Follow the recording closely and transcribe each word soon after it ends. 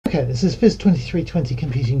Okay, this is Phys 2320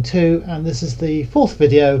 Computing 2, and this is the fourth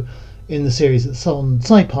video in the series that's on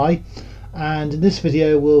scipy, and in this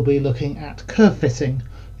video we'll be looking at curve fitting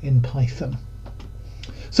in Python.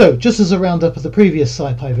 So, just as a roundup of the previous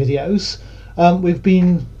scipy videos, we've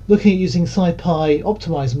been looking at using scipy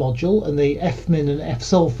optimize module and the fmin and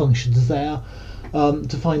fsolve functions there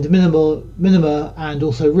to find minima and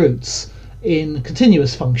also roots in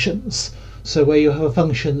continuous functions. So where you have a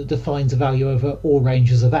function that defines a value over all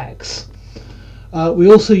ranges of x. We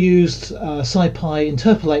also used scipy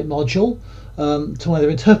interpolate module to either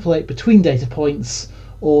interpolate between data points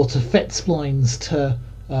or to fit splines to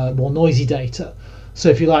more noisy data. So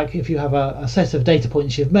if you have a set of data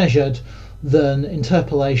points you've measured, then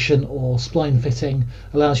interpolation or spline fitting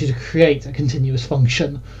allows you to create a continuous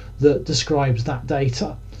function that describes that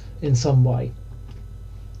data in some way.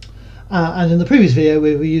 And in the previous video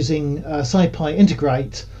we were using scipy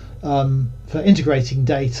integrate for integrating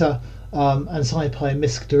data and scipy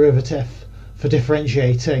misc derivative for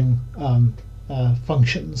differentiating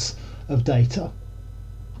functions of data.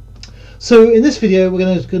 So in this video we're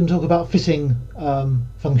going to talk about fitting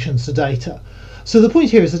functions to data. So the point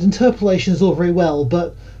here is that interpolation is all very well,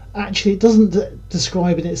 but actually it doesn't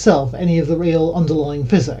describe in itself any of the real underlying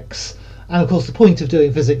physics. And of course the point of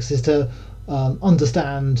doing physics is to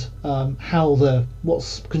understand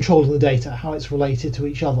what's controlling the data, how it's related to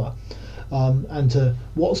each other, and to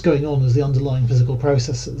what's going on as the underlying physical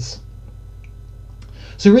processes.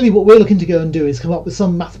 So really what we're looking to go and do is come up with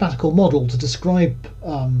some mathematical model to describe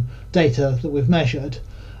data that we've measured,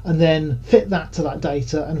 and then fit that to that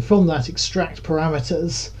data, and from that extract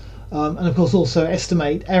parameters, and of course also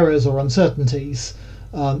estimate errors or uncertainties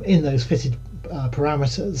in those fitted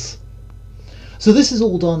parameters. So this is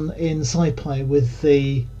all done in scipy with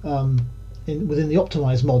the within the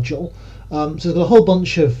optimize module. So there's got a whole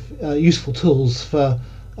bunch of useful tools for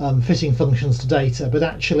fitting functions to data, but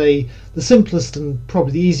actually the simplest and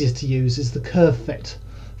probably the easiest to use is the curve fit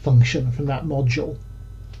function from that module.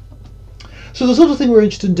 So the sort of thing we're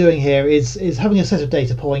interested in doing here is having a set of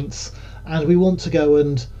data points, and we want to go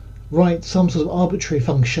and write some sort of arbitrary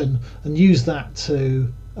function and use that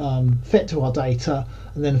to fit to our data,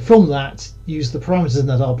 and then from that use the parameters in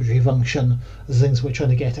that arbitrary function as things we're trying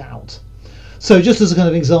to get out. So just as a kind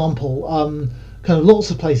of example, kind of lots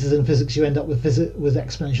of places in physics you end up with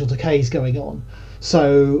exponential decays going on.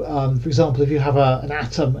 So for example, if you have an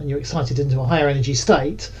atom and you're excited into a higher energy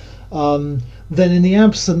state, then in the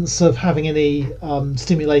absence of having any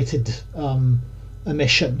stimulated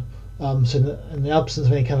emission, so in the absence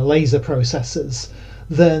of any kind of laser processes,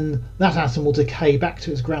 then that atom will decay back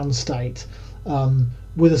to its ground state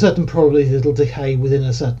with a certain probability that it'll decay within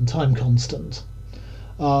a certain time constant.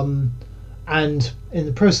 And in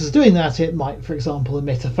the process of doing that, it might, for example,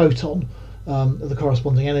 emit a photon of the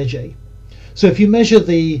corresponding energy. So if you measure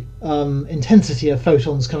the intensity of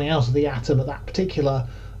photons coming out of the atom at that particular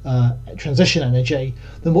transition energy,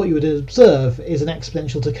 then what you would observe is an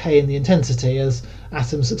exponential decay in the intensity as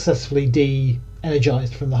atoms successfully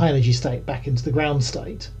de-energized from the high energy state back into the ground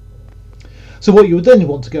state. So what you would then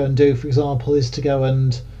want to go and do, for example, is to go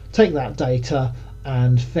and take that data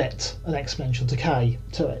and fit an exponential decay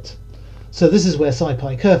to it. So this is where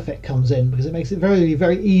scipy curve fit comes in, because it makes it very,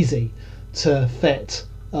 very easy to fit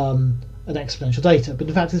an exponential data. But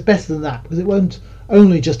in fact it's better than that, because it won't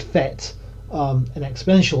only just fit an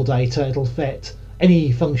exponential data, it'll fit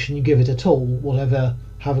any function you give it at all,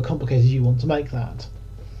 however complicated you want to make that.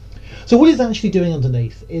 So what it's actually doing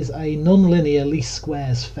underneath is a nonlinear least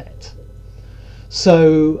squares fit.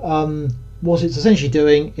 So what it's essentially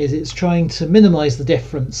doing is it's trying to minimize the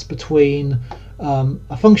difference between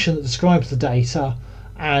a function that describes the data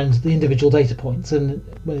and the individual data points, and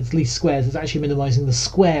when it's least squares it's actually minimizing the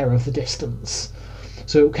square of the distance.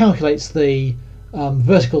 So it calculates the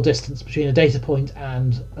vertical distance between a data point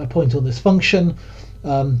and a point on this function,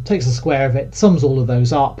 takes the square of it, sums all of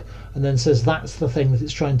those up, and then says that's the thing that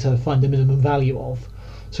it's trying to find the minimum value of.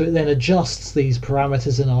 So it then adjusts these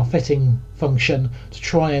parameters in our fitting function to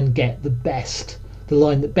try and get the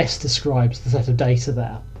line that best describes the set of data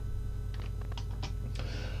there.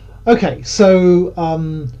 Okay,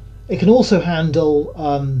 so it can also handle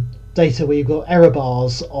data where you've got error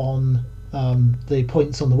bars on the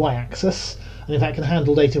points on the y-axis, and in fact can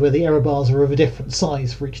handle data where the error bars are of a different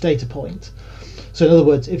size for each data point. So in other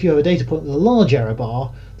words, if you have a data point with a large error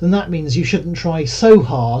bar, then that means you shouldn't try so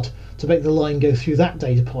hard to make the line go through that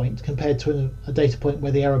data point compared to a data point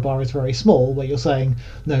where the error bar is very small, where you're saying,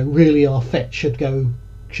 no, really our fit should go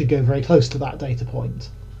very close to that data point.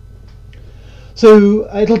 So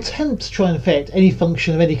it'll attempt to try and fit any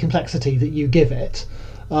function of any complexity that you give it,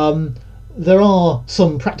 there are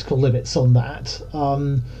some practical limits on that.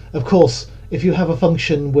 Of course, if you have a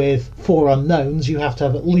function with 4 unknowns, you have to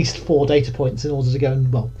have at least 4 data points in order to go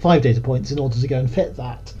and, well, 5 data points in order to go and fit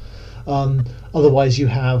that. Otherwise you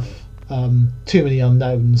have too many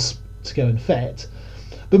unknowns to go and fit.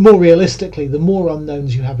 But more realistically, the more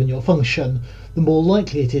unknowns you have in your function, the more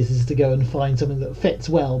likely it is to go and find something that fits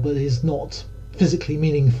well but is not physically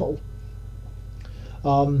meaningful.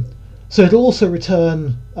 So it'll also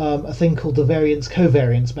return a thing called the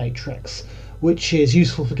variance-covariance matrix, which is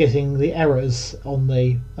useful for getting the errors on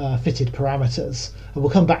the fitted parameters, and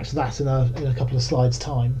we'll come back to that in a couple of slides'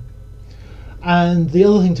 time. And the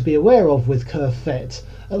other thing to be aware of with curve-fit,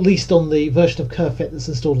 at least on the version of curve-fit that's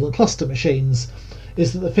installed on the cluster machines,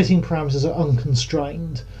 is that the fitting parameters are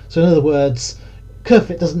unconstrained. So in other words,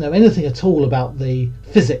 curve-fit doesn't know anything at all about the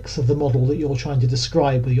physics of the model that you're trying to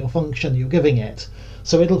describe with your function you're giving it.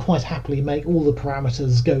 So it'll quite happily make all the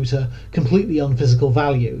parameters go to completely unphysical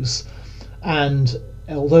values. And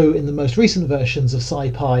although in the most recent versions of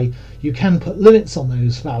scipy you can put limits on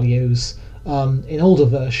those values, in older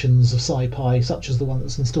versions of scipy, such as the one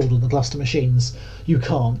that's installed on the cluster machines, you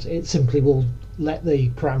can't. It simply will let the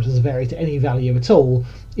parameters vary to any value at all,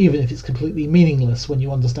 even if it's completely meaningless when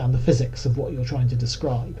you understand the physics of what you're trying to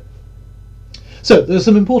describe. So there's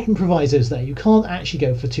some important provisos there. You can't actually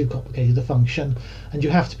go for too complicated a function, and you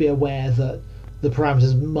have to be aware that the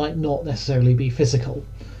parameters might not necessarily be physical.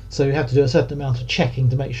 So you have to do a certain amount of checking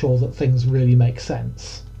to make sure that things really make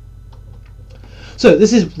sense. So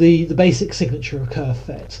this is the basic signature of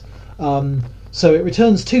curve-fit. So it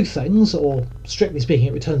returns 2 things, or strictly speaking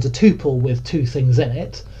it returns a tuple with 2 things in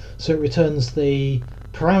it. So it returns the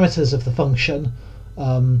parameters of the function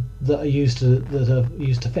that are used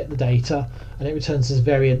to fit the data, and it returns this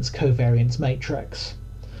variance-covariance matrix.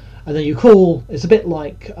 And then you call, it's a bit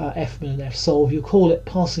like fmin and fsolve, you call it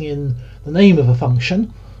passing in the name of a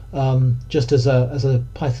function, just as a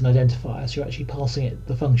Python identifier. So you're actually passing it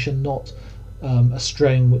the function, not a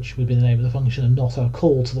string, which would be the name of the function, and not a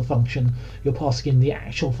call to the function. You're passing in the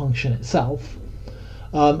actual function itself.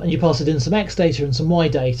 And you pass it in some x data and some y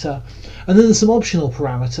data, and then there's some optional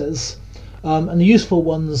parameters. And the useful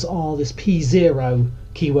ones are this p0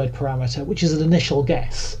 keyword parameter, which is an initial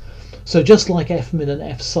guess. So just like fmin and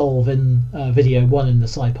fsolve in video 1 in the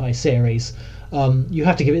scipy series, you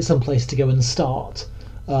have to give it some place to go and start.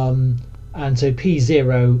 And so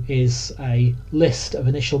p0 is a list of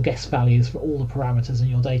initial guess values for all the parameters in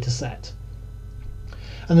your data set.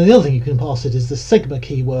 And then the other thing you can pass it is the sigma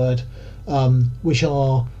keyword, which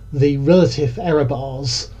are the relative error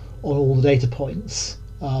bars on all the data points.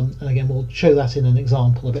 And again, we'll show that in an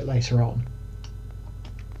example a bit later on.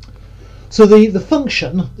 So the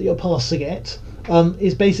function that you're passing it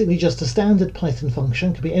is basically just a standard Python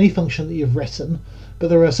function. It could be any function that you've written, but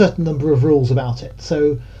there are a certain number of rules about it.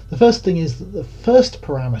 So the first thing is that the first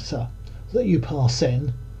parameter that you pass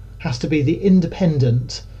in has to be the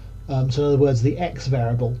independent, so in other words the x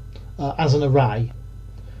variable, as an array.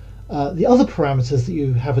 The other parameters that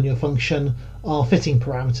you have in your function are fitting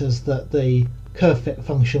parameters that the curve-fit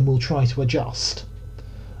function will try to adjust.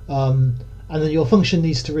 And then your function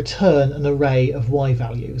needs to return an array of y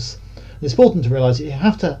values. And it's important to realise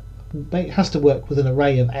that it has to work with an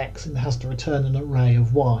array of x and it has to return an array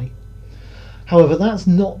of y. However, that's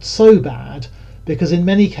not so bad, because in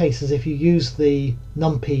many cases if you use the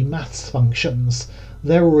numpy maths functions,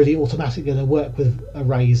 they're already automatically going to work with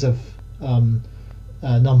arrays of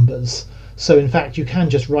numbers. So in fact you can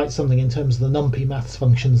just write something in terms of the numpy maths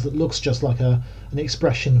functions that looks just like an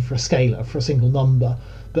expression for a scalar, for a single number,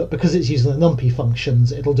 but because it's using the numpy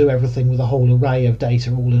functions it'll do everything with a whole array of data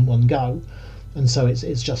all in one go, and so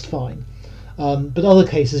it's just fine. But other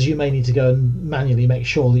cases you may need to go and manually make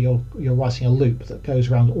sure that you're writing a loop that goes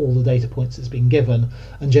around all the data points it's been given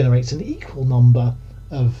and generates an equal number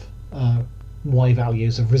of y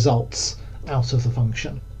values of results out of the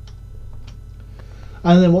function.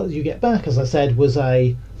 And then what you get back, as I said, was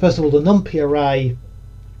first of all the numpy array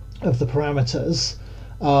of the parameters,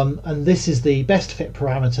 and this is the best fit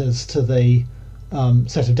parameters to the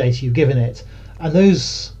set of data you've given it. And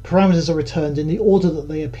those parameters are returned in the order that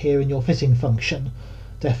they appear in your fitting function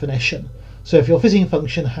definition. So if your fitting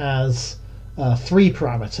function has 3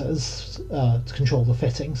 parameters to control the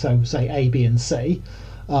fitting, so say A, B and C,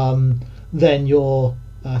 then your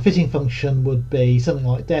fitting function would be something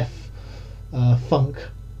like def func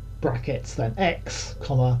brackets then x,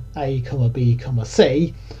 comma A, comma B, comma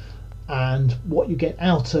C, and what you get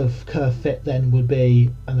out of curve fit then would be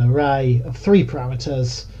an array of 3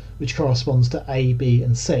 parameters which corresponds to A, B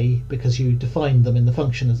and C, because you defined them in the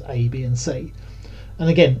function as A, B and C. And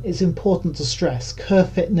again, it's important to stress,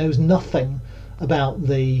 curvefit knows nothing about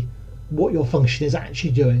what your function is actually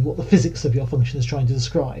doing, what the physics of your function is trying to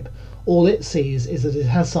describe. All it sees is that it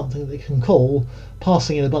has something that it can call,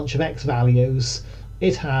 passing in a bunch of x values.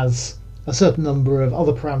 It has a certain number of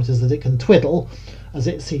other parameters that it can twiddle as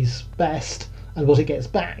it sees best, and what it gets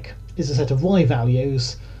back is a set of y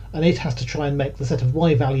values, and it has to try and make the set of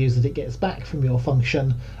y values that it gets back from your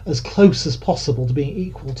function as close as possible to being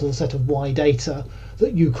equal to the set of y data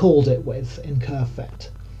that you called it with in curvefit.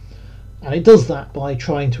 And it does that by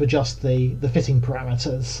trying to adjust the fitting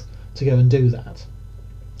parameters to go and do that.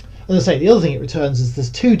 As I say, the other thing it returns is this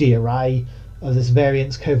 2D array of this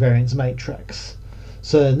variance-covariance matrix.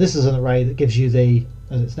 So this is an array that gives you the,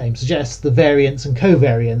 as its name suggests, the variance and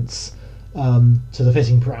covariance to the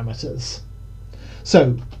fitting parameters.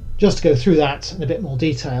 So just to go through that in a bit more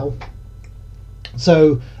detail.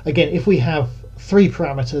 So again, if we have three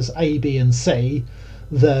parameters A, B and C,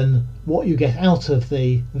 then what you get out of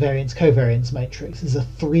the variance-covariance matrix is a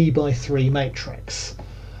 3x3 matrix.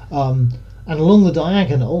 And along the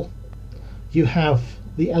diagonal you have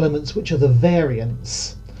the elements which are the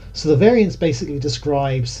variance. So the variance basically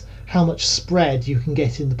describes how much spread you can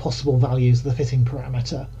get in the possible values of the fitting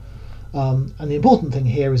parameter. And the important thing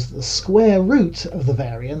here is that the square root of the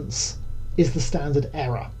variance is the standard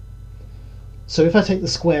error. So if I take the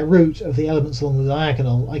square root of the elements along the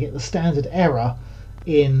diagonal, I get the standard error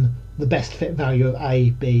in the best fit value of A,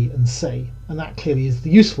 B and C, and that clearly is the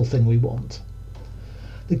useful thing we want.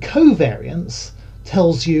 The covariance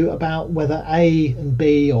tells you about whether A and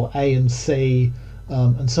B or A and C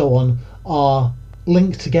and so on are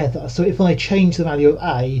linked together. So if I change the value of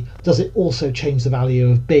A, does it also change the value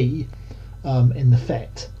of B in the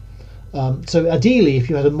fit? So ideally, if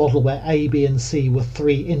you had a model where A, B and C were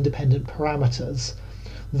three independent parameters,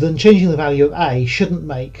 then changing the value of A shouldn't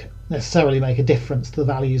necessarily make a difference to the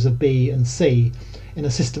values of B and C in a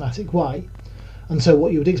systematic way. And so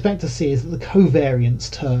what you would expect to see is that the covariance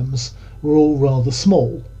terms were all rather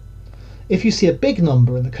small. If you see a big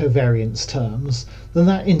number in the covariance terms, then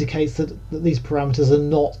that indicates that these parameters are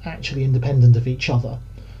not actually independent of each other,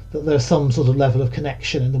 that there's some sort of level of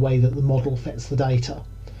connection in the way that the model fits the data.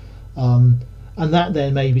 And that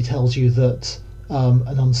then maybe tells you that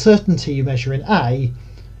an uncertainty you measure in A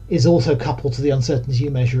is also coupled to the uncertainty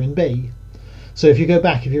you measure in B. So if you go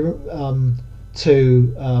back to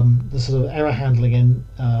the sort of error handling in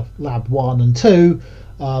lab 1 and 2,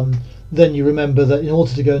 then you remember that in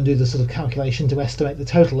order to go and do the sort of calculation to estimate the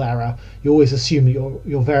total error, you always assume that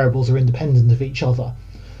your variables are independent of each other.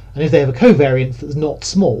 And if they have a covariance that's not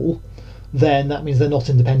small, then that means they're not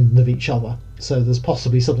independent of each other. So there's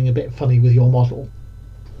possibly something a bit funny with your model.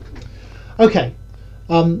 Okay,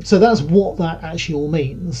 so that's what that actually all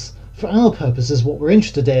means. For our purposes, what we're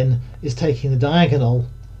interested in is taking the diagonal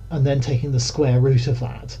and then taking the square root of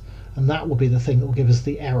that. And that will be the thing that will give us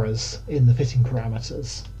the errors in the fitting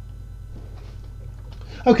parameters.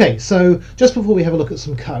 Okay, so just before we have a look at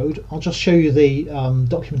some code, I'll just show you the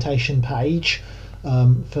documentation page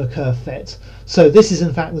for curvefit. So this is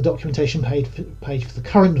in fact the documentation page for the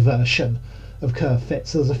current version of curvefit.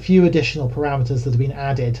 So there's a few additional parameters that have been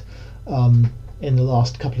added in the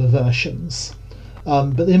last couple of versions.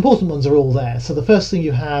 But the important ones are all there. So the first thing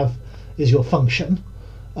you have is your function,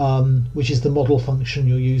 which is the model function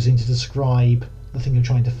you're using to describe the thing you're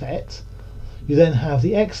trying to fit. You then have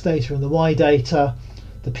the x data and the y data,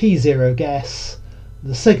 the p0 guess,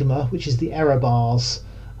 the sigma, which is the error bars,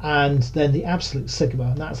 and then the absolute sigma,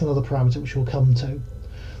 and that's another parameter which we'll come to.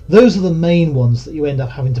 Those are the main ones that you end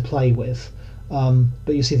up having to play with,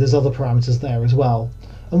 but you see there's other parameters there as well.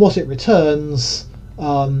 And what it returns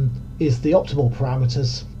is the optimal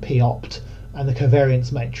parameters, p-opt, and the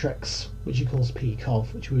covariance matrix, which it calls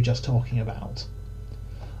p-cov, which we were just talking about.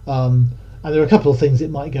 And there are a couple of things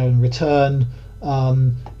it might go and return.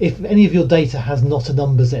 If any of your data has not a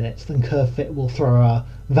numbers in it, then curvefit will throw a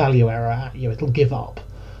value error at you. It'll give up.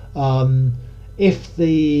 If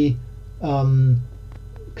the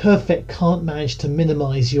curvefit can't manage to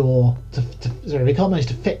minimize your, it can't manage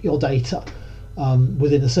to fit your data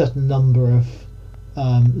within a certain number of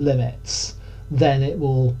limits, then it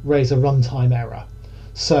will raise a runtime error.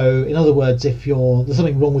 So in other words, if there's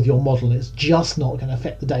something wrong with your model, it's just not going to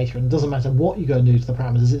fit the data, and it doesn't matter what you go and do to the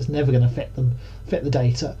parameters, it's never going to fit the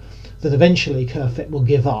data, then eventually curvefit will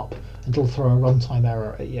give up and it'll throw a runtime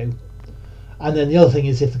error at you. And then the other thing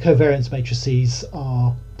is, if the covariance matrices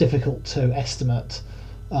are difficult to estimate,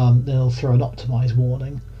 then it'll throw an optimize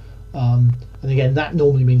warning. And again, that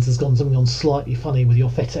normally means there's something gone slightly funny with your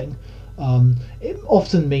fitting. It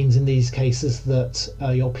often means in these cases that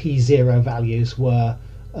your p0 values were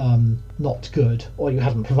not good, or you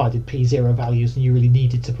hadn't provided p0 values and you really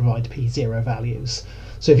needed to provide p0 values.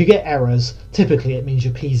 So if you get errors, typically it means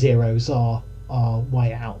your p0s are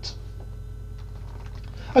way out.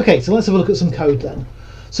 Okay, so let's have a look at some code then.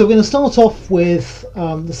 So we're going to start off with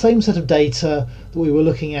the same set of data that we were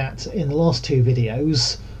looking at in the last two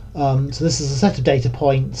videos. So this is a set of data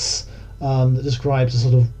points that describes a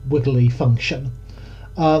sort of wiggly function.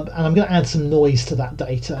 And I'm going to add some noise to that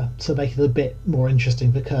data to make it a bit more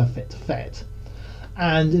interesting for curve fit to fit.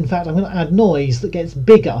 And in fact, I'm going to add noise that gets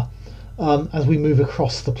bigger as we move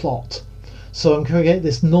across the plot. So I'm going to get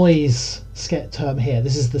this noise term here.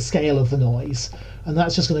 This is the scale of the noise, and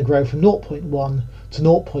that's just going to grow from 0.1 to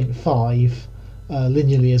 0.5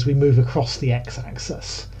 linearly as we move across the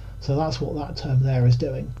x-axis. So that's what that term there is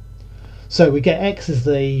doing. So we get x is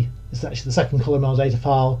actually the second column in our data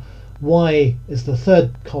file, y is the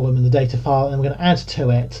third column in the data file, and we're going to add to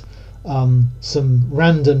it some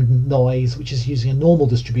random noise, which is using a normal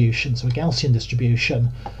distribution, so a Gaussian distribution,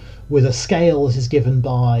 with a scale that is given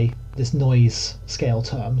by this noise scale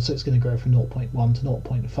term. So it's going to grow from 0.1 to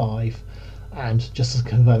 0.5, and just as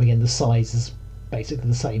confirming in, the size is basically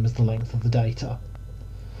the same as the length of the data.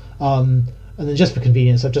 And then just for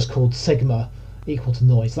convenience, I've just called sigma equal to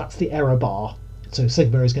noise. That's the error bar. So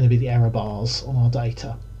sigma is going to be the error bars on our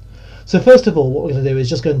data. So first of all, what we're going to do is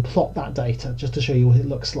just go and plot that data, just to show you what it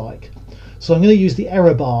looks like. So I'm going to use the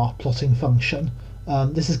error bar plotting function.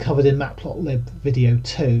 This is covered in Matplotlib video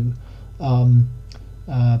 2,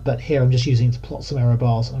 but here I'm just using it to plot some error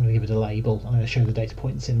bars. I'm going to give it a label. I'm going to show the data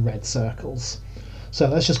points in red circles. So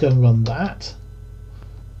let's just go and run that.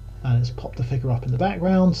 And let's pop the figure up in the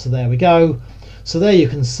background. So there we go. So there you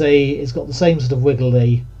can see it's got the same sort of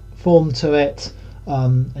wiggly form to it.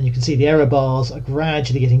 And you can see the error bars are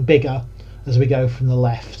gradually getting bigger as we go from the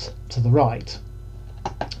left to the right.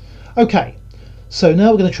 Okay, so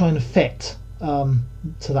now we're going to try and fit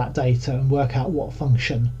to that data and work out what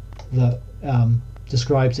function that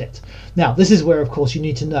describes it. Now, this is where, of course, you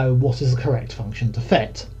need to know what is the correct function to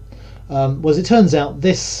fit. Well, as it turns out,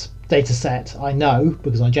 this data set, I know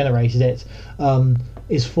because I generated it,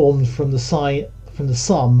 is formed from the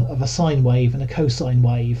sum of a sine wave and a cosine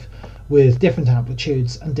wave with different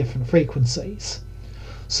amplitudes and different frequencies.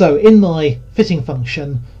 So in my fitting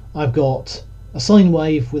function, I've got a sine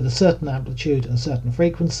wave with a certain amplitude and a certain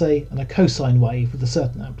frequency, and a cosine wave with a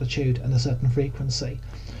certain amplitude and a certain frequency.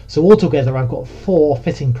 So altogether I've got 4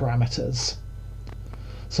 fitting parameters.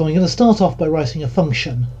 So I'm going to start off by writing a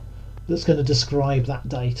function that's going to describe that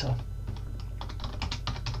data.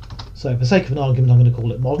 So for the sake of an argument, I'm going to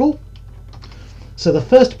call it model. So the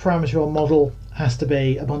first parameter on model has to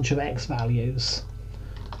be a bunch of x values,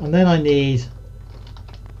 and then I need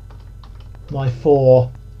my 4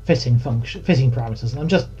 fitting parameters, and I'm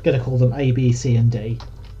just going to call them a, b, c and d.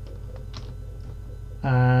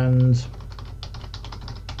 And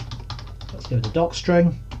let's give it a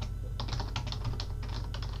docstring.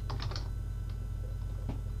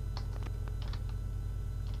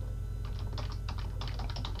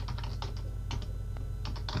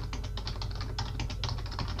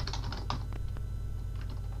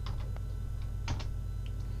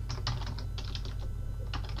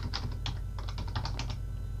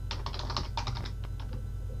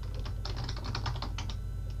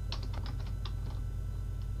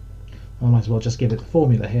 I might as well just give it the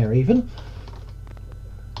formula here even.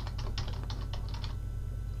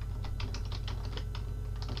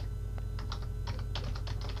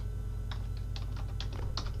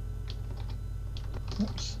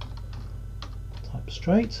 Oops. Type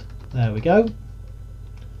straight. There we go.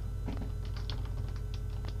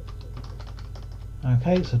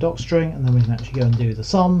 Okay, so docstring, and then we can actually go and do the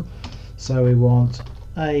sum. So we want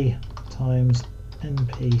a times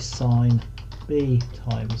np sine b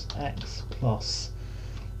times x plus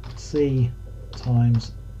c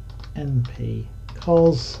times np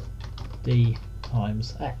cos d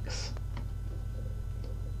times x.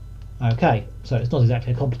 Okay, so it's not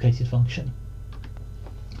exactly a complicated function.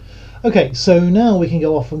 Okay, so now we can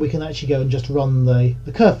go off and we can actually go and just run the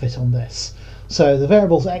curve fit on this. So the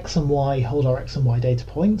variables x and y hold our x and y data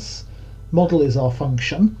points. Model is our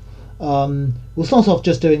function. We'll start off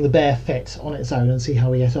just doing the bare fit on its own and see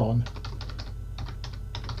how we get on.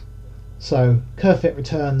 So curve fit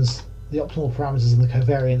returns the optimal parameters in the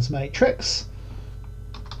covariance matrix.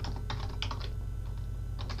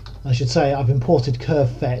 I should say I've imported curve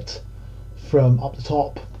fit from up the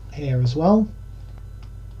top here as well.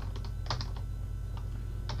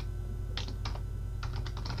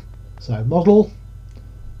 So model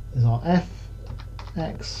is our f,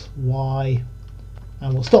 x, y,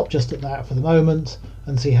 and we'll stop just at that for the moment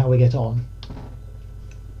and see how we get on.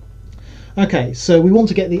 Okay, so we want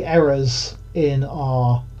to get the errors in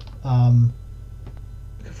our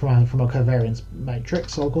from our covariance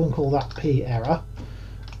matrix, so I'll go and call that p error,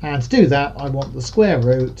 and to do that I want the square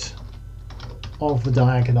root of the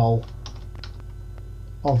diagonal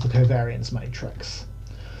of the covariance matrix.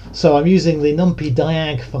 So I'm using the numpy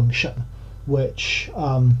diag function, which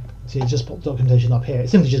so you just put documentation up here. It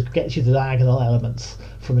simply just gets you the diagonal elements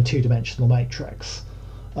from a two-dimensional matrix,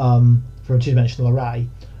 from a two-dimensional array,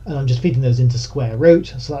 and I'm just feeding those into square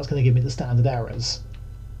root, so that's going to give me the standard errors.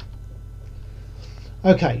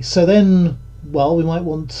 Okay, so then, well, we might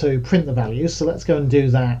want to print the values, so let's go and do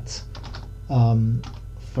that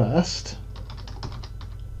first.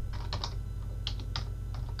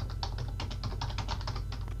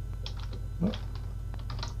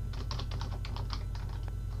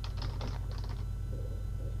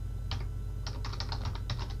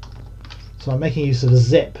 So I'm making use of the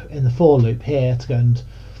zip in the for loop here to go and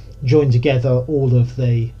join together all of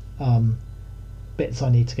the bits I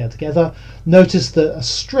need to get together. Notice that a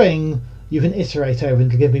string you can iterate over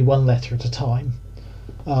and it'll give me one letter at a time.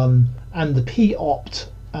 And the p opt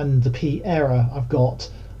and the p error I've got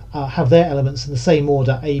have their elements in the same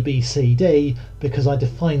order a, b, c, d, because I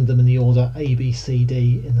defined them in the order a, b, c,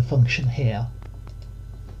 d in the function here.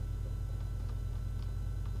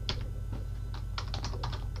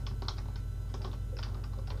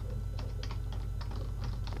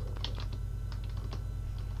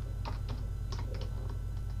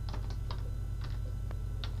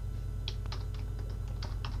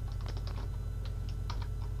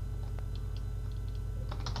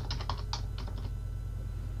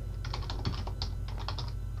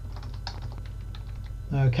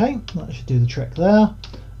 Okay, that should do the trick there.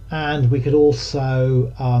 And we could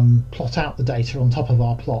also plot out the data on top of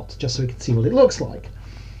our plot just so we can see what it looks like.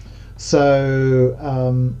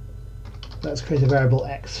 So let's create a variable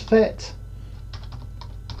xfit,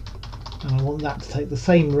 and I want that to take the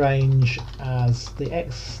same range as the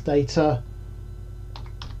x data,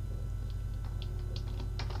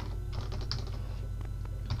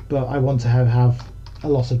 but I want to have a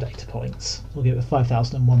lot of data points. We'll give it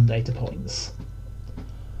 5001 data points.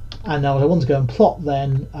 And now what I want to go and plot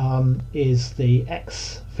then is the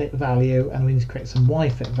x fit value, and we need to create some y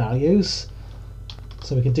fit values.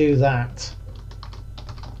 So we can do that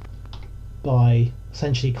by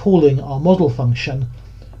essentially calling our model function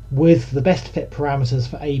with the best fit parameters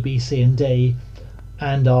for a, b, c and d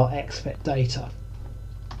and our x fit data.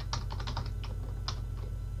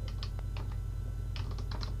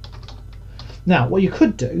 Now what you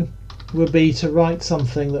could do would be to write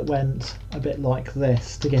something that went a bit like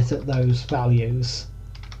this to get at those values.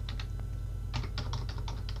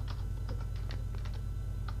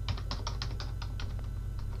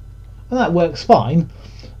 And that works fine,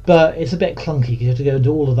 but it's a bit clunky because you have to go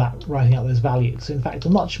into all of that writing out those values. So in fact, a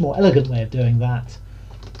much more elegant way of doing that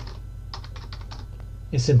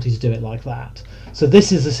is simply to do it like that. So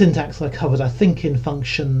this is the syntax I covered, I think, in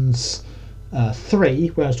functions 3,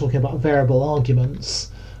 where I was talking about variable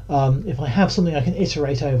arguments. If I have something I can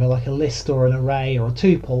iterate over, like a list or an array or a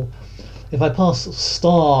tuple, if I pass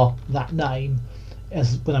star that name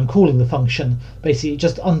as when I'm calling the function, basically it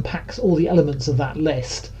just unpacks all the elements of that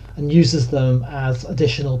list and uses them as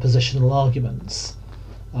additional positional arguments.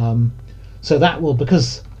 So that will,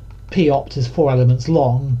 because popt is 4 elements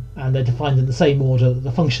long and they're defined in the same order that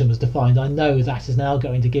the function was defined, I know that is now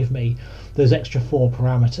going to give me those extra 4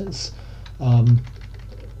 parameters.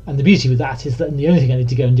 And the beauty with that is that the only thing I need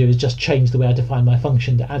to go and do is just change the way I define my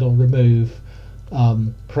function to add or remove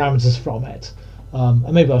parameters from it.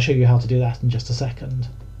 And maybe I'll show you how to do that in just a second.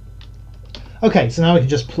 Okay, so now we can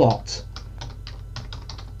just plot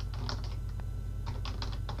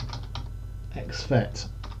xfit,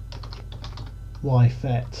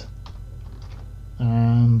 yfit,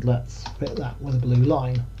 and let's fit that with a blue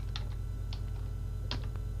line.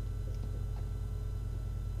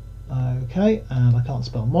 Okay, and I can't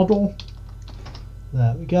spell model.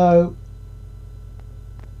 There we go.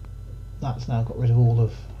 That's now got rid of all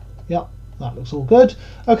of, yep, that looks all good.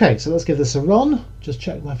 Okay, so let's give this a run. Just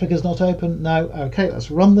check my figure's not open. No, okay, let's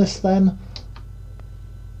run this then.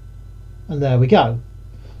 And there we go.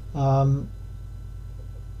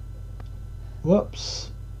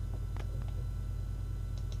 Whoops.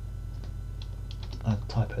 I had a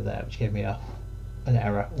typo there, which gave me an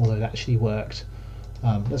error, although it actually worked.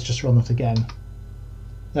 Let's just run that again.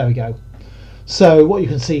 There we go. So what you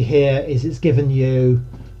can see here is it's given you,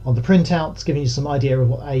 on the printout, it's giving you some idea of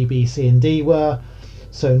what A, B, C and D were.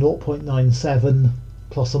 So 0.97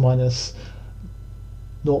 plus or minus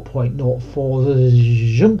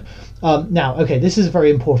 0.04. Now, okay, this is a very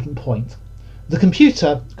important point. The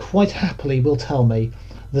computer quite happily will tell me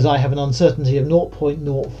that I have an uncertainty of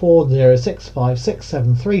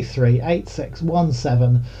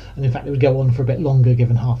 0.0406567338617, and in fact it would go on for a bit longer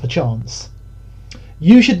given half a chance.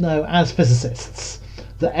 You should know as physicists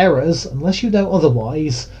that errors, unless you know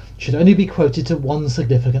otherwise, should only be quoted to one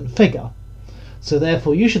significant figure. So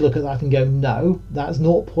therefore you should look at that and go, no, that's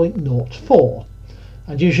 0.04.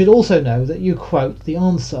 And you should also know that you quote the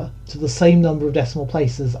answer to the same number of decimal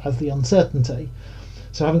places as the uncertainty.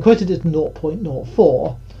 So having quoted it to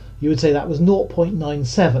 0.04, you would say that was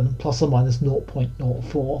 0.97 plus or minus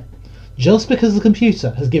 0.04. Just because the computer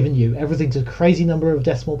has given you everything to a crazy number of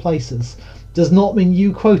decimal places does not mean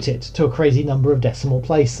you quote it to a crazy number of decimal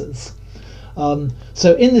places.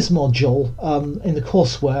 So in this module, in the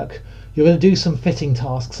coursework, you're going to do some fitting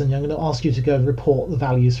tasks, and I'm going to ask you to go and report the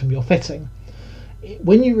values from your fitting.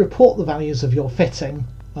 When you report the values of your fitting,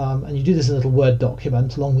 and you do this in a little Word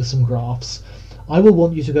document along with some graphs, I will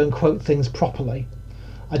want you to go and quote things properly.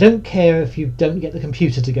 I don't care if you don't get the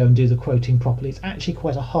computer to go and do the quoting properly. It's actually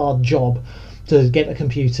quite a hard job to get a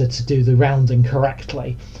computer to do the rounding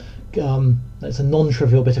correctly. It's a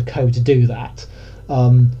non-trivial bit of code to do that.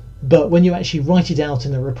 But when you actually write it out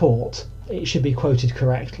in a report, it should be quoted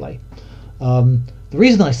correctly. The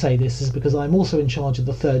reason I say this is because I'm also in charge of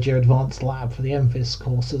the third year advanced lab for the MPhys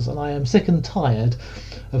courses, and I am sick and tired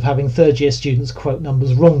of having third year students quote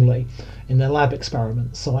numbers wrongly in their lab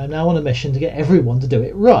experiments, so I'm now on a mission to get everyone to do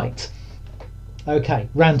it right. Okay,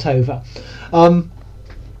 rant over.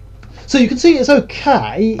 So you can see it's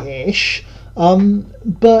okay-ish,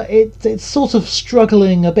 but it's sort of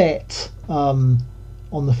struggling a bit on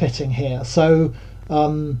the fitting here. So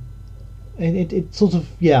it sort of,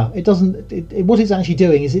 yeah, it doesn't, what it's actually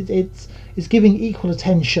doing is it's giving equal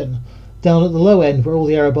attention down at the low end where all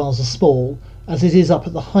the error bars are small as it is up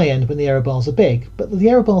at the high end when the error bars are big. But the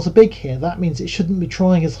error bars are big here, that means it shouldn't be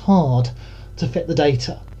trying as hard to fit the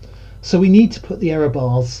data. So we need to put the error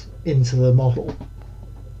bars into the model.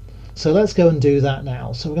 So let's go and do that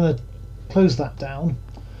now. So we're going to close that down.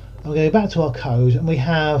 I'm going to go back to our code, and we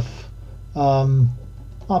have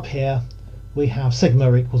up here we have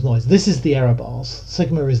sigma equals noise. This is the error bars.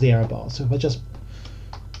 Sigma is the error bars. So if I just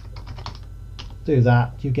do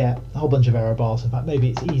that, you get a whole bunch of error bars. In fact, maybe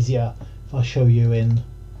it's easier if I show you in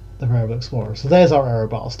the Variable Explorer. So there's our error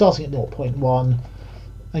bar, starting at 0.1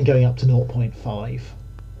 and going up to 0.5.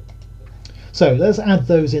 So let's add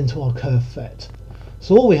those into our curve fit.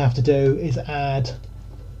 So all we have to do is add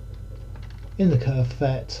in the curve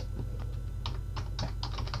fit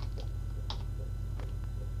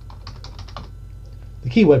the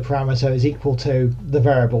keyword parameter is equal to the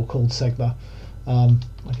variable called sigma. I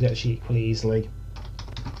could actually equally easily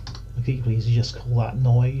just call that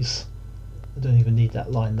noise. I don't even need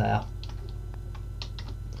that line there.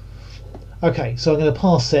 Okay, so I'm going to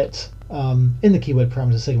pass it in the keyword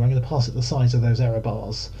parameter sigma. I'm going to pass it the size of those error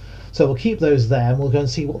bars. So we'll keep those there, and we'll go and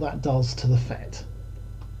see what that does to the fit.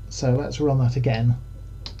 So let's run that again.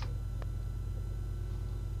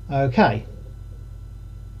 Okay.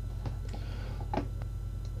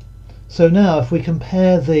 So now if we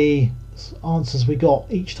compare the answers we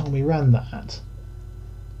got each time we ran that.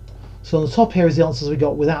 So on the top here is the answers we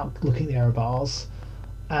got without looking at the error bars,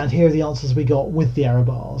 and here are the answers we got with the error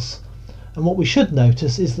bars. And what we should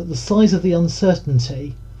notice is that the size of the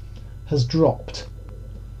uncertainty has dropped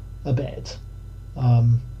a bit.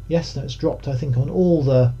 Yes, no, it's dropped, I think, on all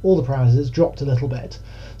the parameters. It's dropped a little bit.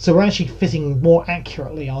 So we're actually fitting more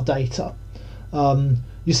accurately our data.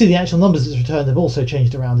 You see the actual numbers it's returned have also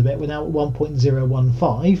changed around a bit. We're now at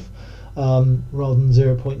 1.015 rather than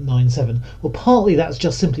 0.97. Well, partly that's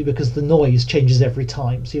just simply because the noise changes every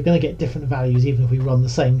time. So you're going to get different values even if we run the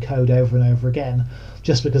same code over and over again,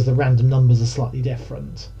 just because the random numbers are slightly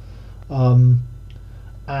different.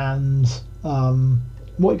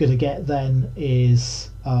 What you're going to get then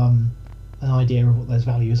is an idea of what those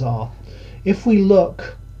values are. If we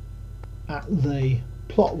look at the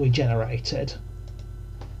plot we generated,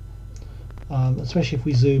 especially if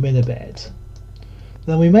we zoom in a bit,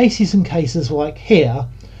 then we may see some cases like here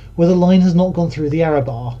where the line has not gone through the error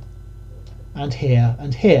bar, and here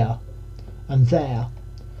and here and there.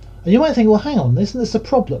 And you might think, well, hang on, isn't this a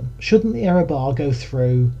problem? Shouldn't the error bar go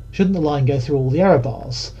through, shouldn't the line go through all the error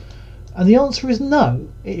bars? And the answer is no,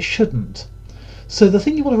 it shouldn't. So the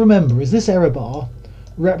thing you want to remember is this error bar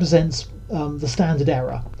represents the standard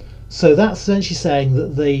error. So that's essentially saying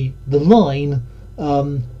that the line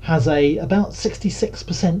has about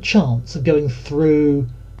 66% chance of going through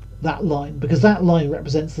that line, because that line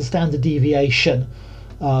represents the standard deviation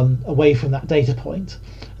away from that data point.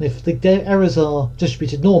 And if the errors are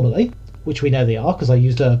distributed normally, which we know they are because I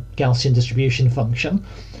used a Gaussian distribution function,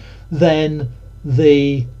 then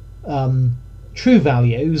the true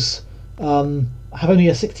values have only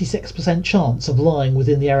a 66% chance of lying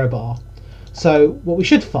within the error bar. So what we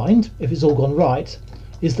should find, if it's all gone right,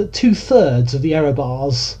 is that 2/3 of the error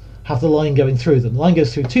bars have the line going through them. The line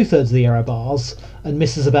goes through 2/3 of the error bars and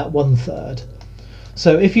misses about 1/3.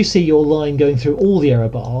 So if you see your line going through all the error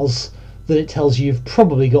bars, then it tells you you've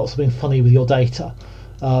probably got something funny with your data.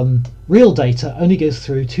 Real data only goes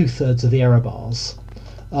through 2/3 of the error bars.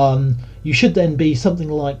 You should then be something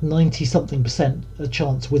like 90-something% a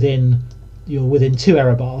chance you're within 2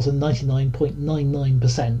 error bars, and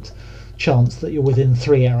 99.99% chance that you're within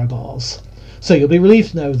 3 error bars. So you'll be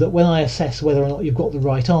relieved to know that when I assess whether or not you've got the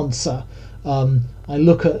right answer, I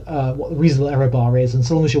look at what the reasonable error bar is, and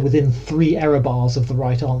so long as you're within 3 error bars of the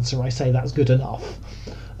right answer, I say that's good enough.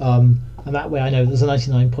 And that way I know there's a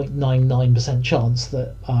 99.99% chance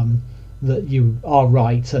that that you are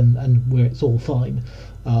right and where it's all fine.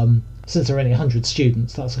 Since there are only 100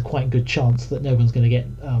 students, that's a quite good chance that no one's going to get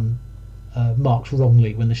marked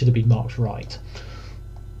wrongly when they should have been marked right.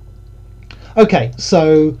 Okay,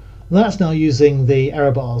 so that's now using the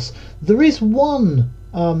error bars. There is one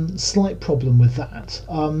slight problem with that.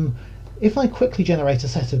 If I quickly generate a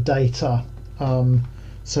set of data,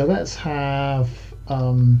 so let's have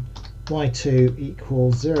y2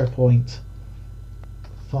 equals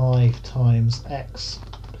 0.5 times x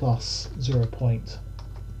plus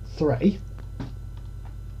 0.3.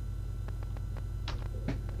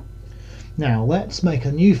 Now let's make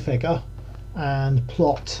a new figure and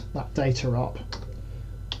plot that data up.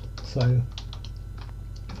 So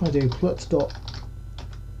if I do plut.error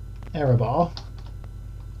bar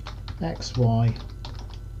x, y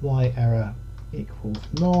error equals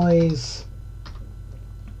noise,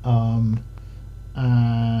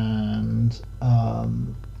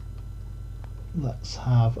 let's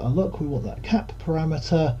have a look. We want that cap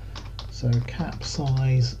parameter, so cap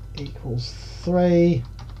size equals 3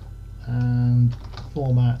 and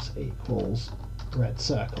format equals red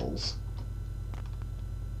circles.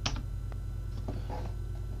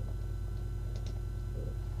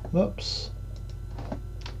 Whoops,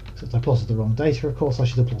 except I plotted the wrong data, of course. I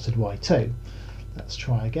should have plotted y2. Let's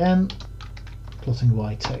try again, plotting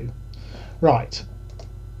y2. Right,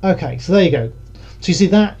 okay, so there you go. So you see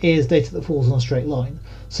that is data that falls on a straight line.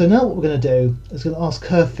 So now what we're going to do is going to ask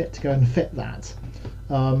curvefit to go and fit that.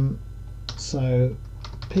 So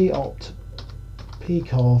popt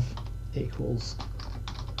pcov equals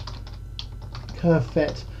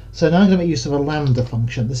curvefit. So now I'm going to make use of a lambda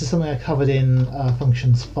function. This is something I covered in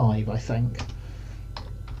functions 5, I think.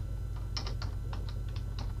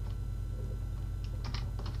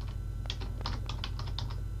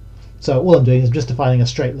 So all I'm doing is just defining a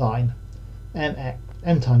straight line.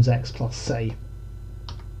 M times x plus c.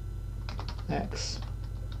 X,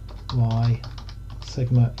 y,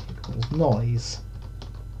 sigma equals noise.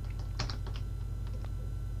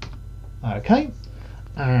 Okay,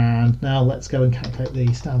 and now let's go and calculate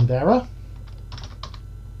the standard error.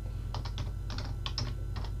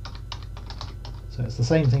 So it's the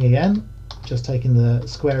same thing again, just taking the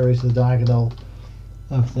square root of the diagonal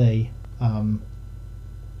of the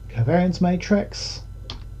covariance matrix.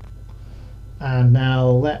 And now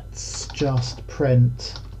let's just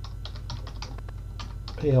print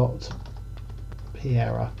popt p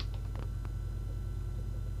error.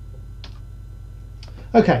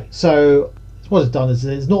 Okay, so what it's done is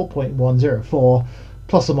it's 0.104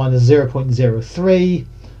 plus or minus 0.03,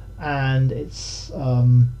 and it's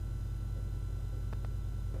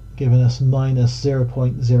given us minus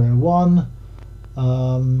 0.01.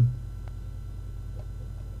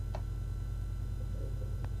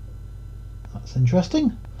 That's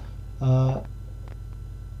interesting,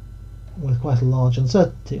 with quite a large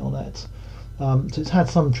uncertainty on it. So it's had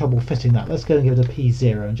some trouble fitting that. Let's go and give it a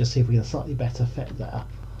P0 and just see if we get a slightly better fit there.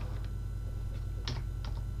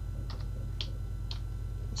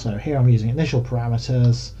 So here I'm using initial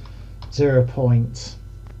parameters 0.5,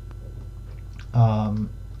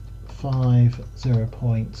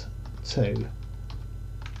 0.2.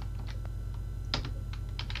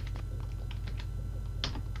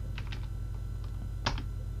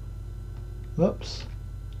 Whoops.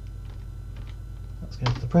 Let's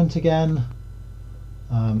go to the print again.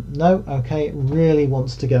 No, okay, it really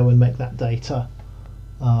wants to go and make that data.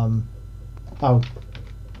 Oh, of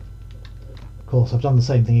course, I've done the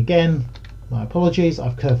same thing again. My apologies,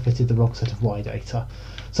 I've curve fitted the wrong set of Y data.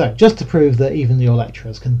 So just to prove that even your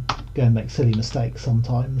lecturers can go and make silly mistakes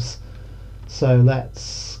sometimes. So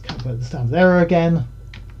let's calculate the standard error again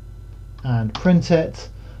and print it.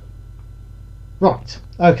 Right,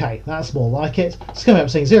 okay, that's more like it. It's coming up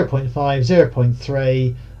saying 0.5,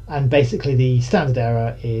 0.3, and basically the standard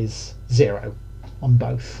error is 0 on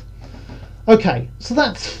both. Okay, so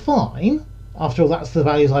that's fine. After all, that's the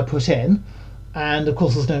values I put in, and of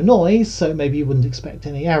course there's no noise, so maybe you wouldn't expect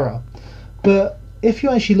any error. But if you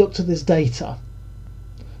actually looked at this data,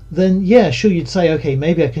 then yeah, sure, you'd say, okay,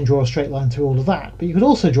 maybe I can draw a straight line through all of that, but you could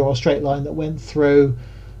also draw a straight line that went through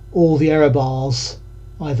all the error bars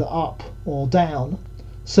either up or down.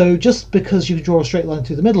 So just because you draw a straight line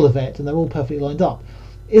through the middle of it and they're all perfectly lined up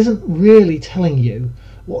isn't really telling you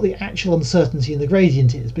what the actual uncertainty in the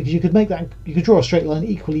gradient is, because you could draw a straight line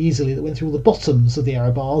equally easily that went through all the bottoms of the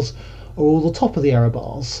error bars or all the top of the error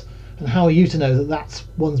bars. And how are you to know that that's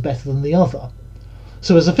one's better than the other?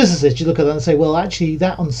 So as a physicist, you look at that and say, well, actually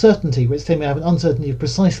that uncertainty, which telling me I have an uncertainty of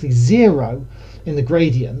precisely 0 in the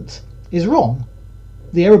gradient, is wrong.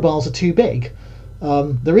 The error bars are too big.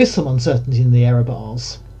 There is some uncertainty in the error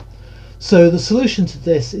bars. So the solution to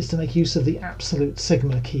this is to make use of the absolute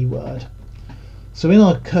sigma keyword. So in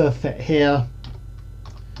our curve fit here,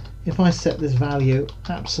 if I set this value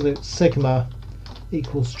absolute sigma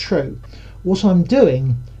equals true, what I'm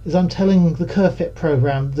doing is I'm telling the curve fit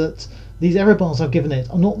program that these error bars I've given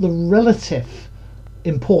it are not the relative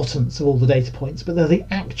importance of all the data points, but they're the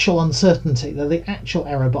actual uncertainty, they're the actual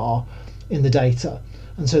error bar in the data.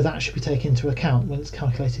 And so that should be taken into account when it's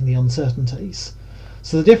calculating the uncertainties.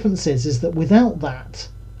 So the difference is that without that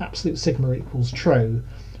absolute sigma equals true,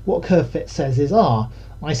 what curve fit says is, I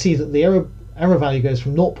see that the error value goes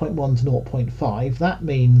from 0.1 to 0.5. That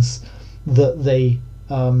means that the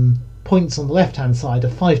points on the left hand side are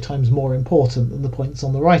 5 times more important than the points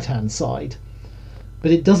on the right hand side.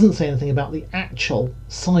 But it doesn't say anything about the actual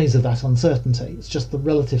size of that uncertainty, it's just the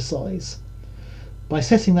relative size. By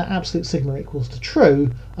setting that absolute sigma equals to true,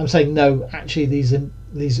 I'm saying no, actually these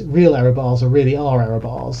real error bars really are error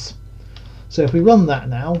bars. So if we run that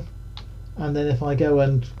now, and then if I go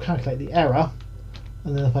and calculate the error,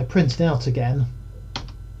 and then if I print it out again,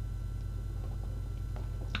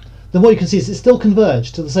 then what you can see is it's still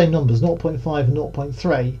converged to the same numbers, 0.5 and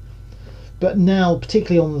 0.3. But now,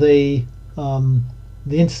 particularly on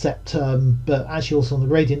the intercept term, but actually also on the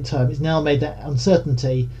gradient term, it's now made that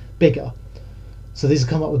uncertainty bigger. So these have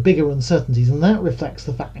come up with bigger uncertainties, and that reflects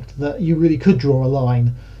the fact that you really could draw a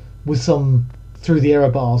line with through the error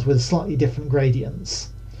bars with slightly different gradients.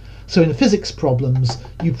 So in physics problems,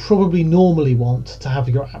 you probably normally want to have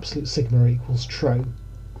your absolute sigma equals true.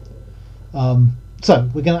 So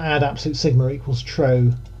we're going to add absolute sigma equals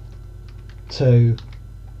true to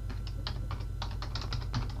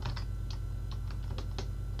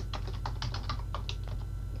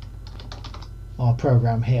our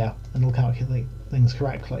program here, and we'll calculate things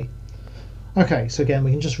correctly. Okay, so again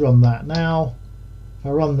we can just run that now. If I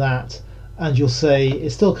run that, and you'll see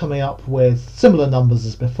it's still coming up with similar numbers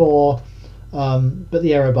as before, but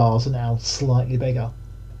the error bars are now slightly bigger.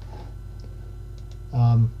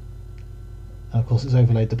 And of course it's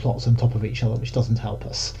overlaid the plots on top of each other, which doesn't help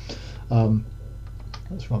us.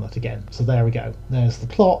 Let's run that again. So there we go. There's the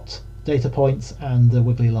plot, data points, and the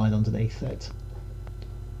wiggly line underneath it.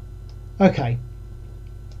 Okay.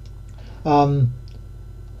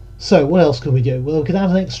 So what else can we do? Well, we could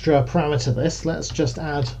add an extra parameter to this. Let's just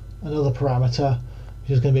add another parameter,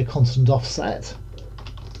 which is going to be a constant offset.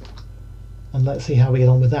 And let's see how we get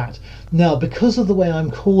on with that. Now, because of the way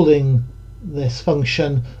I'm calling this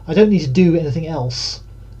function, I don't need to do anything else.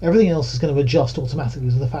 Everything else is going to adjust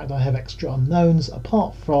automatically to the fact that I have extra unknowns,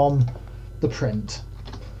 apart from the print,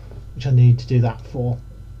 which I need to do that for.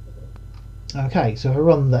 Okay, so if I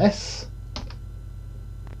run this,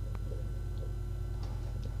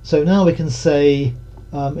 so now we can say,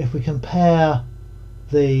 if we compare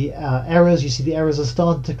the errors, you see the errors are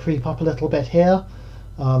starting to creep up a little bit here.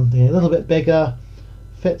 They're a little bit bigger,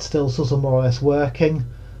 fit still sort of more or less working,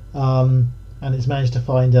 and it's managed to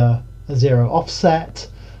find a 0 offset.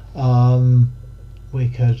 We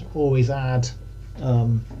could always add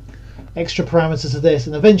extra parameters to this,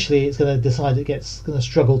 and eventually it's going to decide it's going to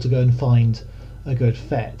struggle to go and find a good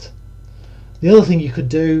fit. The other thing you could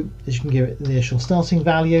do is you can give it the initial starting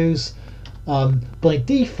values. By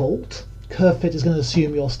default, curve fit is going to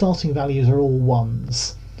assume your starting values are all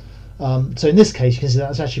 1s. So in this case, you can see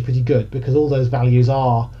that's actually pretty good, because all those values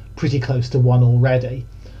are pretty close to 1 already.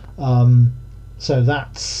 So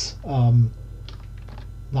that's a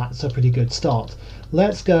pretty good start.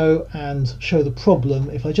 Let's go and show the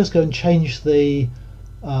problem if I just go and change the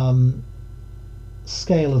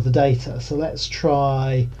scale of the data. So let's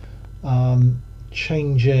try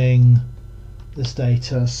changing this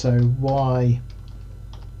data, so y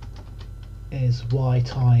is y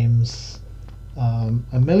times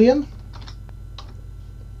a million,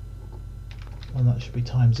 and that should be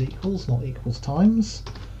times equals, not equals times.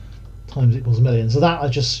 Times equals a million. So that I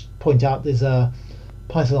just point out there's a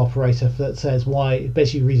Python operator that says y, it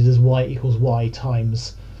basically reads it as y equals y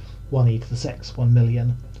times 1e to the 6, 1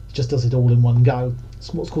 million. It just does it all in one go.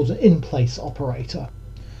 It's what's called an in-place operator.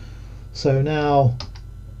 So now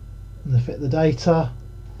I'm going to fit the data.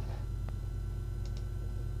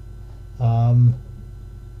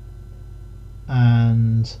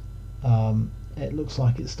 It looks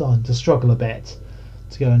like it's starting to struggle a bit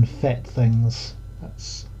to go and fit things.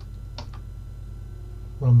 Let's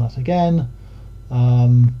run that again.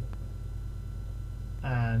 And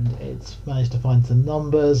it's managed to find some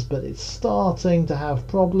numbers, but it's starting to have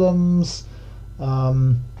problems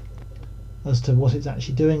as to what it's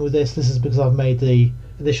actually doing with this. This is because I've made the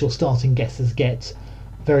initial starting guesses get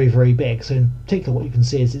very, very big. So in particular what you can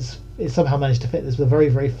see is it's somehow managed to fit this with a very,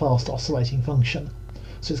 very fast oscillating function.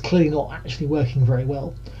 So it's clearly not actually working very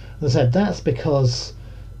well. As I said, that's because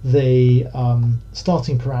the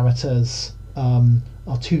starting parameters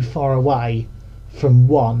are too far away from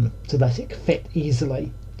 1 to let it fit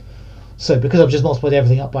easily. So because I've just multiplied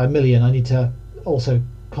everything up by a million, I need to also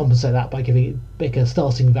compensate that by giving it bigger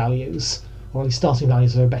starting values, or at least starting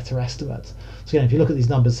values are a better estimate. So again, if you look at these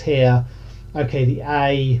numbers here, okay, the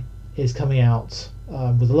A is coming out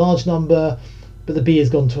with a large number, but the B has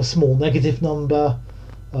gone to a small negative number.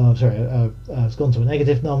 It's gone to a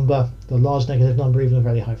negative number, the large negative number, even a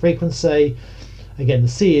very high frequency. Again, the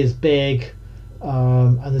C is big,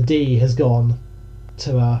 and the D has gone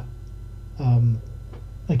to a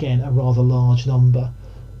again a rather large number,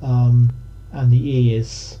 and the E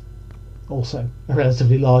is also a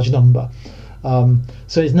relatively large number.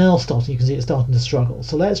 So it's now starting, you can see it's starting to struggle.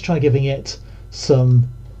 So let's try giving it some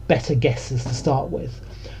better guesses to start with.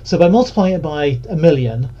 So by multiplying it by a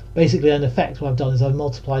million, basically in effect what I've done is I've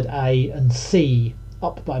multiplied A and C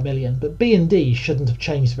up by a million, but B and D shouldn't have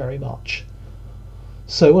changed very much.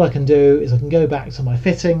 So what I can do is I can go back to my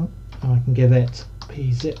fitting and I can give it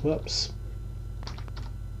P0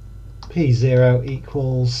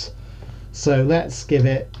 equals, so let's give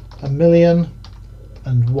it 1,000,000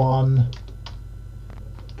 and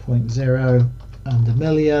 1.0 and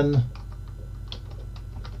 1,000,000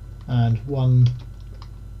 and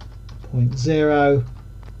 1.0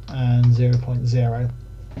 and 0.0.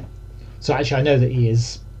 So actually I know that E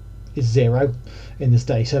is 0 in this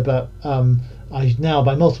data, but I now,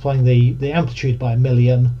 by multiplying the amplitude by a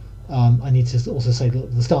million, I need to also say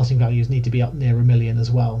that the starting values need to be up near a million as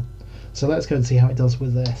well. So let's go and see how it does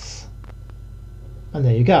with this. And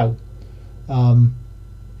there you go.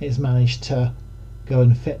 It's managed to go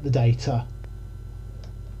and fit the data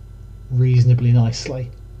reasonably nicely.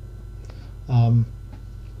 So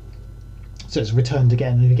it's returned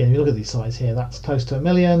again and again. If you look at these sides here, that's close to a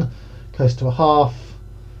million, close to a half,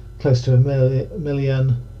 close to a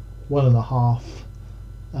million, 1.5,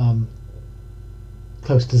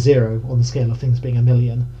 close to 0 on the scale of things being a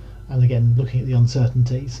million. And again, looking at the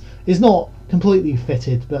uncertainties, it's not completely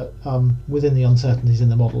fitted, but within the uncertainties in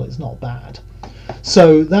the model, it's not bad.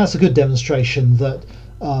 So that's a good demonstration that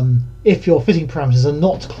if your fitting parameters are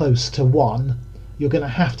not close to 1, you're going to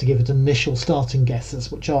have to give it initial starting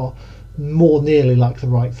guesses, which are more nearly like the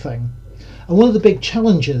right thing. And one of the big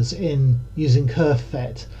challenges in using curve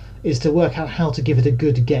fit is to work out how to give it a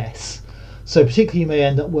good guess. So particularly you may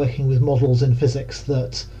end up working with models in physics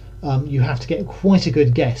that you have to get quite a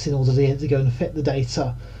good guess in order to go and fit the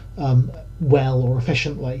data well or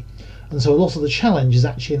efficiently. And so a lot of the challenge is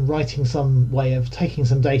actually in writing some way of taking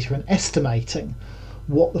some data and estimating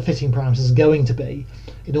what the fitting parameters are going to be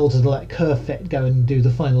in order to let curve fit go and do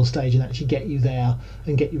the final stage and actually get you there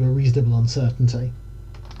and get you a reasonable uncertainty.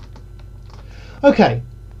 Okay,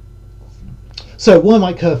 so why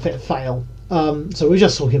might curve fit fail? So we're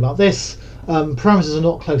just talking about this. Parameters are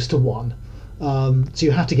not close to 1. So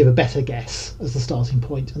you have to give a better guess as the starting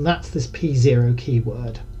point, and that's this P0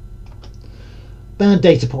 keyword. Bad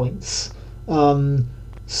data points.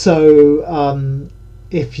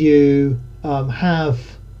 If you have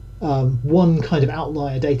one kind of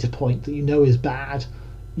outlier data point that you know is bad,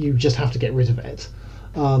 you just have to get rid of it.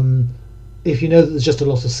 If you know that there's just a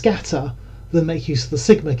lot of scatter, then make use of the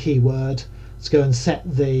sigma keyword to go and set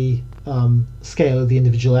the scale of the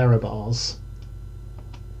individual error bars.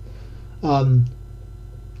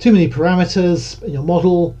 Too many parameters in your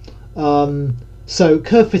model. So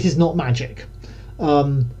curve fit is not magic.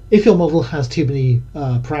 If your model has too many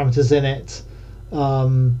parameters in it,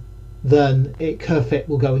 then curve fit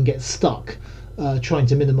will go and get stuck trying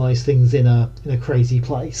to minimize things in a crazy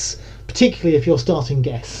place, particularly if your starting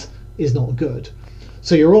guess is not good.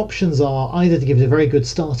 So your options are either to give it a very good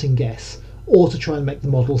starting guess or to try and make the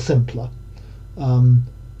model simpler.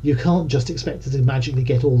 You can't just expect it to magically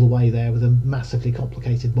get all the way there with a massively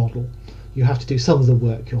complicated model. You have to do some of the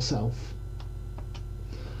work yourself.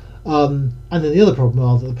 And then the other problem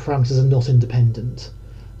are that the parameters are not independent.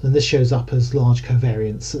 And this shows up as large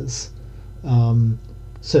covariances.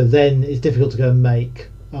 So then it's difficult to go and make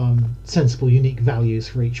sensible unique values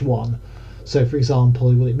for each one. So for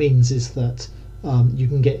example, what it means is that you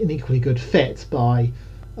can get an equally good fit by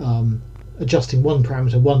adjusting one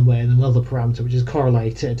parameter one way and another parameter which is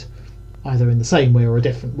correlated either in the same way or a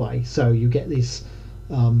different way. So you get these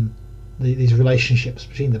relationships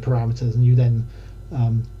between the parameters, and you then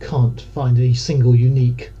can't find a single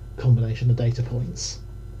unique combination of data points.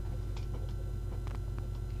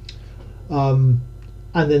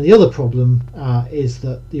 And then the other problem is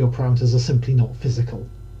that your parameters are simply not physical.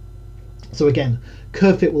 So again,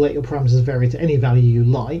 curve-fit will let your parameters vary to any value you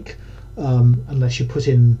like, unless you put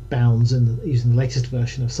in bounds using the latest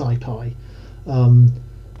version of scipy.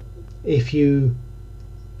 If you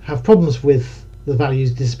have problems with the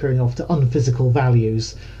values disappearing off to unphysical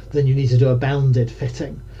values, then you need to do a bounded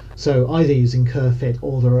fitting. So either using curve-fit,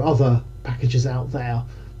 or there are other packages out there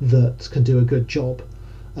that can do a good job.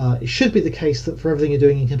 It should be the case that for everything you're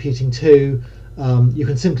doing in Computing 2, you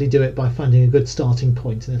can simply do it by finding a good starting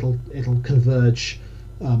point, and it'll converge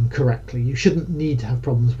correctly. You shouldn't need to have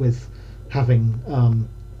problems with having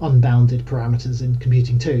unbounded parameters in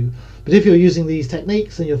Computing 2. But if you're using these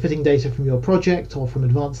techniques and you're fitting data from your project or from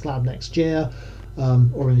Advanced Lab next year,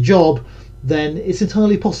 or in a job, then it's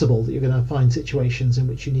entirely possible that you're going to find situations in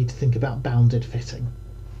which you need to think about bounded fitting.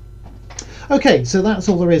 Okay, so that's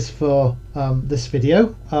all there is for this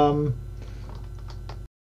video.